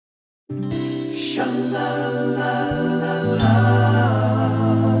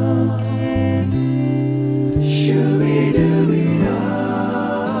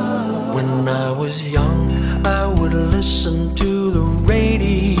When I was young, I would listen to the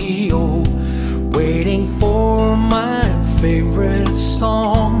radio, waiting for my favorite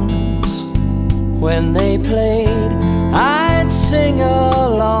songs. When they played, I'd sing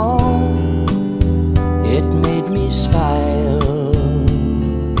along. It made me smile.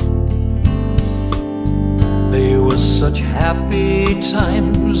 They were such happy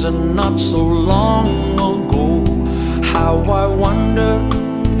times and not so long ago. How I wonder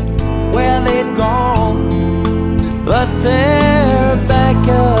where they'd gone. But they're back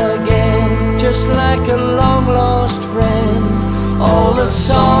again, just like a long-lost friend. All the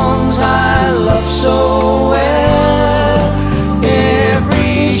songs I love so well,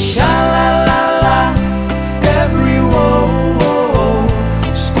 every sha-la-la-la, every whoa-whoa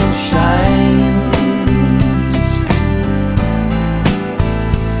still shines.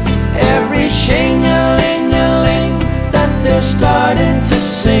 Every shing-a-ling-a-ling that they're starting to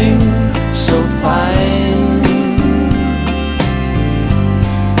sing so fine.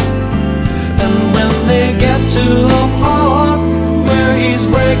 And when they get to the part where he's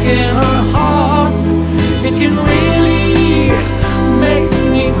breaking her heart, it can really make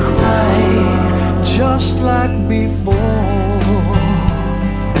me cry, just like before.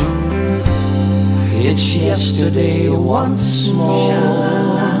 It's yesterday once more.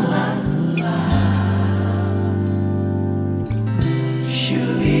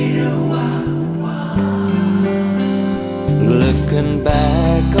 Looking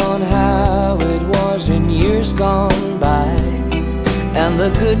back on how it was in years gone by, and the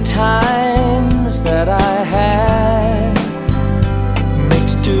good times that I had,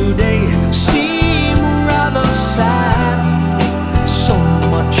 makes today seem rather sad. So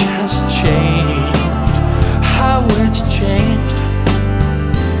much has changed, how it's changed.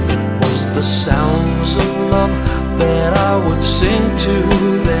 It was the sounds of love that I would sing to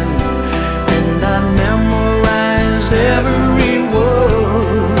then, and I memorized every word.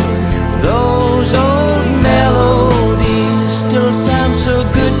 those old melodies still sound so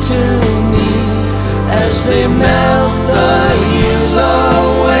good to me as they melt the years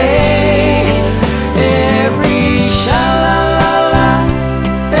away. Every sha-la-la-la,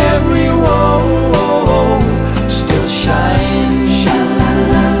 every whoa-whoa still shines.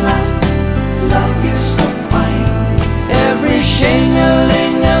 Sha-la-la-la, love is so fine. Every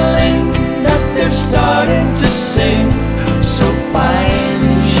shing-a-ling-a-ling that they're starting to sing so fine.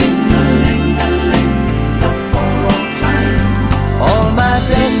 Shing-a-ling-a-ling, love for all time. All my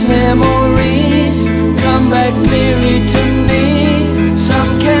best memories come back clearly to me.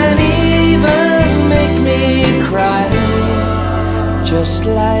 Some can even make me cry, just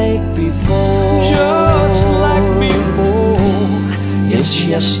like before. Just like before. It's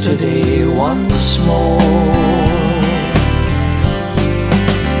yesterday once more.